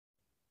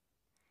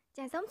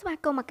ចាសូមស្វា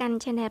គមន៍មកកាន់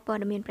Channel ព័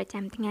ត៌មានប្រ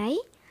ចាំថ្ងៃ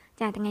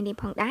ចាថ្ងៃនេះ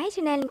ផងដែរ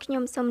Channel ខ្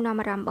ញុំសូមនាំ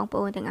អារម្មណ៍បងប្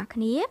អូនទាំងអស់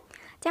គ្នា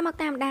ចាមក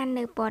តាមដាន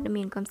នៅព័ត៌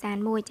មានកំសាន្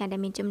តមួយចាដែល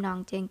មានចំណង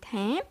ជើង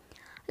ថា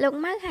លោក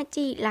ម៉ៅហា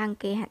ជីឡើង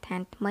គេហដ្ឋា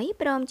នថ្មី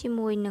ព្រមជា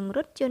មួយនឹងរ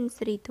ថយន្ត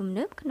ស៊េរីទំ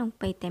នើបក្នុង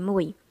ពេលតែមួ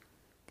យ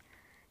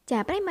ចា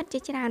ប្រិមត្តជា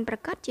ច្រើនប្រ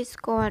កាសជា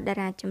ស្គាល់តា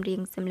រាចម្រៀង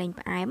សម្លេង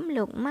ផ្អែម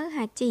លោកម៉ៅ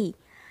ហាជី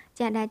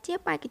ចាដែលជា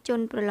បេក្ខជន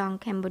ប្រឡង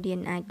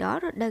Cambodian Idol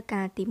រដូវ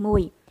កាលទី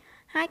1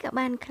ហើយក៏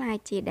បានក្លាយ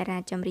ជាតារា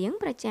ចម្រៀង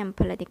ប្រចាំ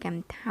ផលិតកម្ម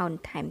ថោន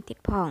ថែមទៀត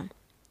ផង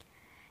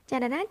ចា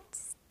តារា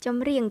ច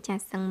ម្រៀងចា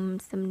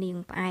សំនៀង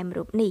ផ្អែម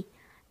រូបនេះ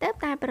ទៅ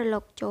តែប្រឡូ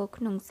កចូល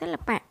ក្នុងសិ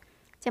ល្បៈ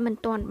ចាមិន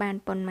ទាន់បាន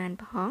ប៉ុន្មាន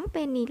ផង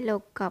ពេលនេះលោ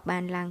កក៏បា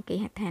នឡើងគេ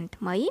ហដ្ឋាន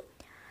ថ្មី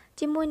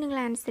ជាមួយនឹង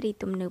ឡានស៊េរី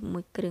ទំនើបមួ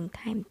យគ្រឿង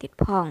ថែមទៀត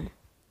ផង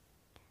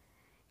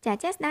ចា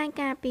ស្ដែង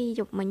ការពី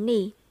យប់មិញ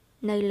នេះ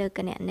នៅលើគ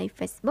ណនី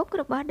Facebook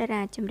របស់តា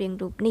រាចម្រៀង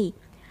រូបនេះ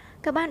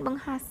ក៏បានប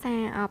ង្ហោះសា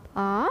រអបអ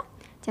រ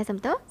ចាសំ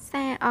ទោស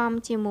សារអម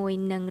ជាមួយ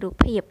នឹងរូប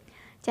ភាព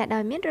ចាដោ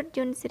យមានរថយ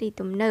ន្តស៊េរី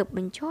ទំនើបប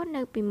ញ្ឈរ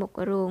នៅពីមុខ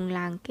រោង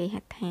ឡើងគេហ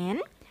ដ្ឋាន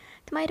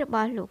ថ្មីរប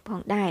ស់លោកផ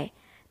ងដែរ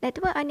ដែល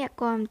ធ្វើឲ្យអ្នក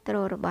គាំទ្រ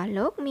របស់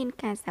លោកមាន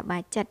ការសប្បា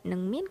យចិត្តនិ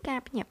ងមានការ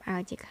ភ្ញាក់ផ្អើ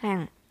លជាខ្លាំ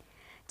ង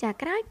ចា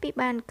ក្រោយពី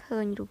បានឃើ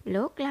ញរូប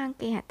លោកឡើង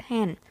គេហដ្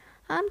ឋាន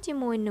អមជា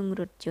មួយនឹង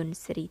រថយន្ត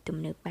ស៊េរីទំ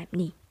នើបបែប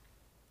នេះ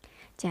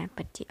ចា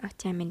ពិតជាអស្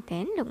ចារ្យមែនទែ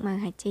នលោកម៉ៅ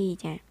ហាជី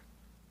ចា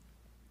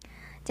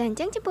អញ្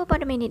ចឹងចំពោះព័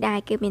ត៌មាននេះដែរ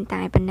គឺមាន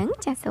តែប៉ុណ្្នឹង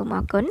ចាសូមអ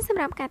រគុណស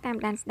ម្រាប់ការតាម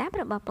ដានស្ដាប់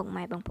របស់ពុក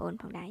ម៉ែបងប្អូន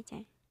ផងដែរ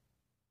ចា